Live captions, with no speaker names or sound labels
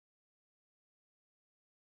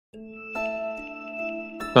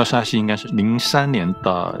到沙溪应该是03年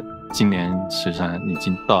到今年，实际上已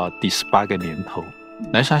经到第18个年头。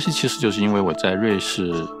来沙溪其实就是因为我在瑞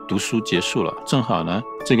士读书结束了，正好呢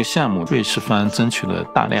这个项目瑞士方争取了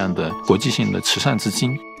大量的国际性的慈善资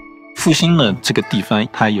金，复兴了这个地方，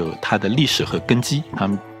它有它的历史和根基，他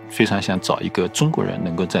们非常想找一个中国人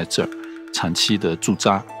能够在这儿长期的驻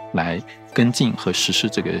扎，来跟进和实施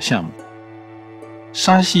这个项目。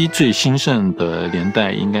沙溪最兴盛的年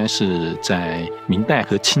代应该是在明代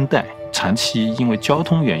和清代，长期因为交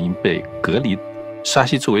通原因被隔离。沙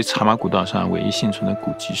溪作为茶马古道上唯一幸存的古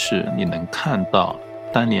集市，你能看到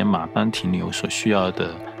当年马班停留所需要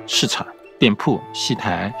的市场、店铺、戏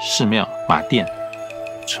台、寺庙、马店，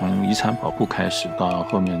从遗产保护开始到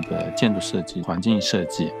后面的建筑设计、环境设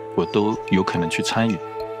计，我都有可能去参与。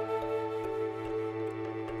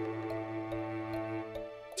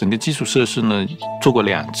整个基础设施呢做过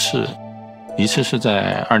2次，一次是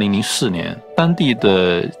在2004年，当地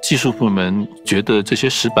的技术部门觉得这些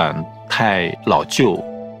石板太老旧，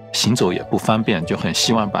行走也不方便，就很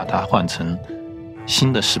希望把它换成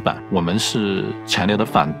新的石板。我们是强烈的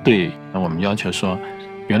反对，我们要求说，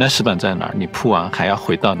原来石板在哪儿，你铺完还要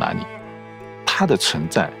回到哪里？它的存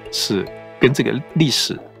在是跟这个历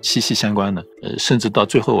史息息相关的。甚至到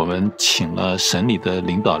最后，我们请了省里的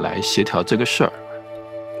领导来协调这个事儿。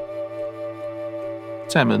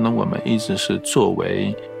寨门呢，我们一直是作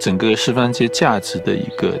为整个示范街价值的一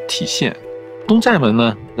个体现。东寨门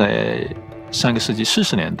呢，在上个世纪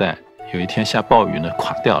40年代，有一天下暴雨呢，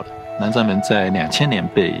垮掉了。南寨门在2000年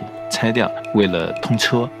被拆掉，为了通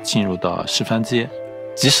车进入到示范街，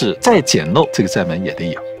即使再简陋，这个寨门也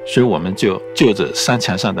得有。所以我们就就着山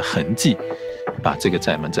墙上的痕迹，把这个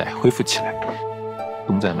寨门再恢复起来。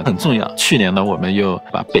东寨门很重要。去年呢，我们又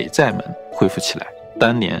把北寨门恢复起来。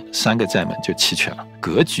当年3个寨门就齐全了，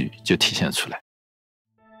格局就体现出来。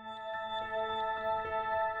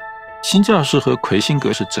新教室和魁星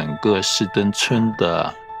阁是整个市登村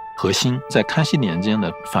的核心。在康熙年间呢，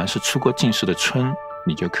凡是出过进士的村，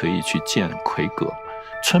你就可以去建魁阁，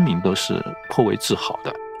村民都是颇为自豪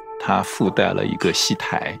的。它附带了一个戏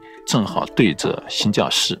台，正好对着新教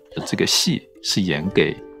室，这个戏是演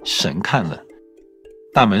给神看的。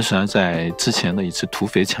大门实际上在之前的一次土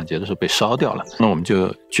匪抢劫的时候被烧掉了，那我们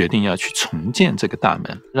就决定要去重建这个大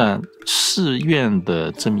门，让寺院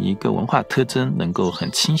的这么一个文化特征能够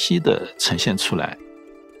很清晰地呈现出来。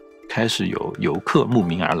开始有游客慕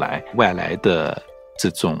名而来，外来的这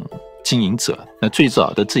种经营者，那最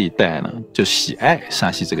早的这一代呢，就喜爱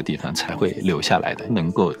沙溪这个地方才会留下来的，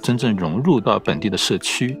能够真正融入到本地的社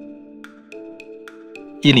区。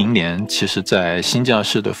10年，其实在新教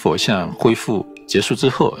室的佛像恢复结束之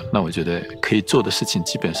后，那我觉得可以做的事情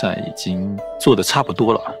基本上已经做得差不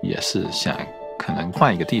多了，也是想可能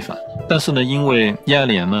换一个地方。但是呢，因为12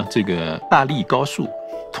年呢，这个大荔高速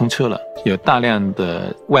通车了，有大量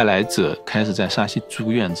的外来者开始在沙溪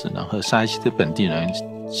租院子，然后沙溪的本地人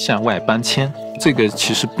向外搬迁。这个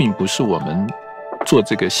其实并不是我们做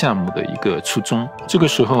这个项目的一个初衷。这个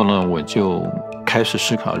时候呢，我就开始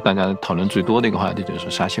思考，大家讨论最多的一个话题就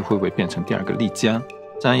是沙溪会不会变成第2个丽江？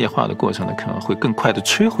商业化的过程呢，可能会更快的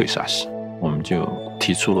摧毁沙溪。我们就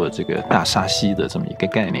提出了这个大沙溪的这么一个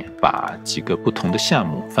概念，把几个不同的项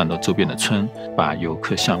目放到周边的村，把游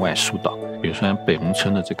客向外疏导。比如说北龙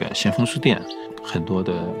村的这个先锋书店，很多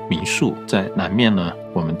的民宿。在南面呢，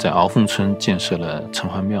我们在鳌凤村建设了城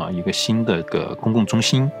隍庙，一个新的个公共中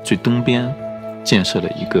心。最东边建设了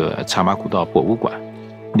一个茶马古道博物馆，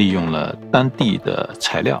利用了当地的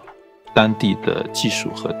材料、当地的技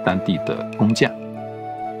术和当地的工匠。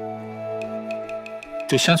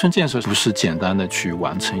就乡村建设不是简单的去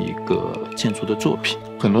完成一个建筑的作品，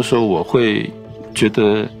很多时候我会觉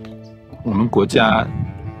得我们国家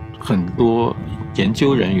很多研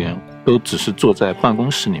究人员都只是坐在办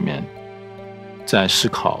公室里面在思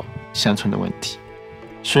考乡村的问题。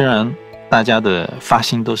虽然大家的发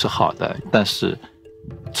心都是好的，但是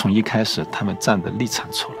从一开始他们站的立场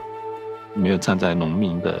错了，没有站在农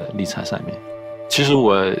民的立场上面。其实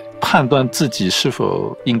我判断自己是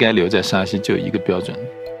否应该留在沙溪就一个标准，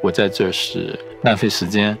我在这是浪费时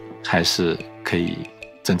间，还是可以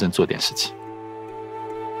真正做点事情。